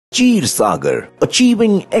Sagar,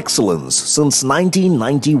 achieving excellence since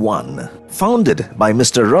 1991. Founded by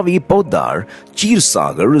Mr. Ravi Poddar,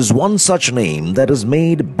 Sagar is one such name that is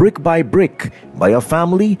made brick by a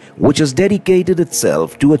family which has dedicated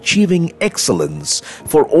itself to achieving excellence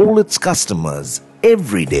for all its customers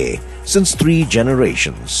every day since 3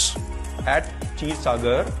 generations. At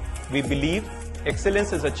Sagar, we believe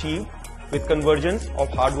excellence is achieved with convergence of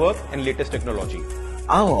hard work and latest technology.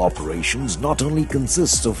 Our operations not only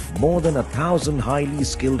consist of more than 1,000 highly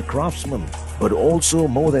skilled craftsmen, but also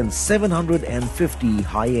more than 750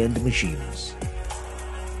 high-end machines.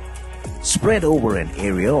 Spread over an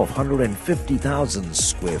area of 150,000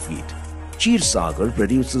 square feet, Sagar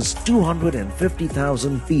produces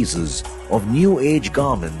 250,000 pieces of new age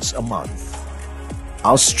garments a month.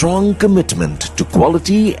 Our strong commitment to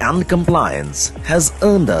quality and compliance has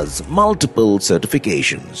earned us multiple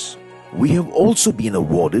certifications. We have also been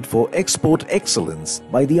awarded for export excellence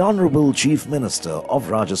by the Honorable Chief Minister of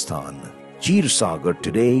Rajasthan. Sagar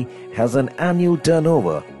today has an annual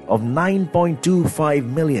turnover of $9.25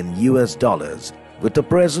 million with a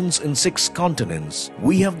presence in 6 continents.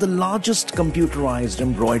 We have the largest computerized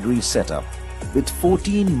embroidery setup with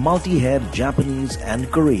 14 multi-head Japanese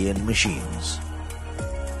and Korean machines.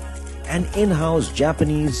 An in-house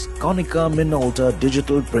Japanese Konica Minolta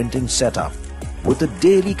digital printing setup with a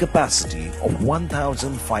daily capacity of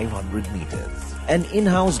 1,500 meters. An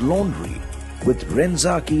in-house laundry with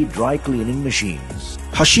Renzaki dry cleaning machines.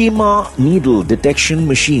 Hashima needle detection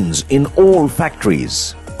machines in all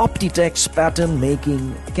factories. Optitex pattern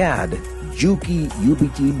making CAD, Juki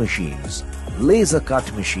UBT machines, laser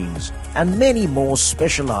cut machines and many more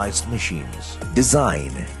specialized machines.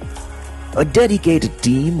 Design. A dedicated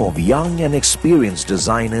team of young and experienced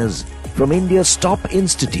designers from India's top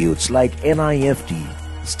institutes like NIFT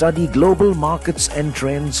study global markets and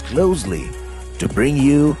trends closely to bring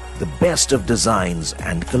you the best of designs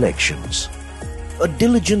and collections. A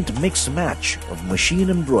diligent mix-match of machine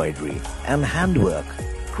embroidery and handwork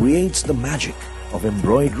creates the magic of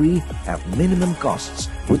embroidery at minimum costs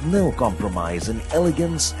with no compromise in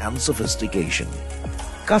elegance and sophistication.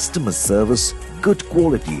 Customer service, good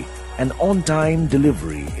quality and on-time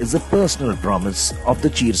delivery is a personal promise of the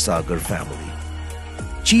Sagar family.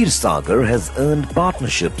 Sagar has earned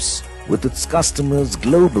partnerships with its customers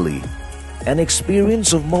globally. An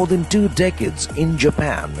experience of more than 2 decades in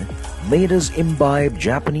Japan made us imbibe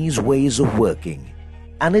Japanese ways of working,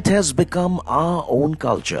 and it has become our own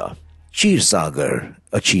culture. Sagar,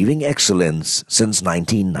 achieving excellence since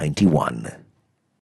 1991.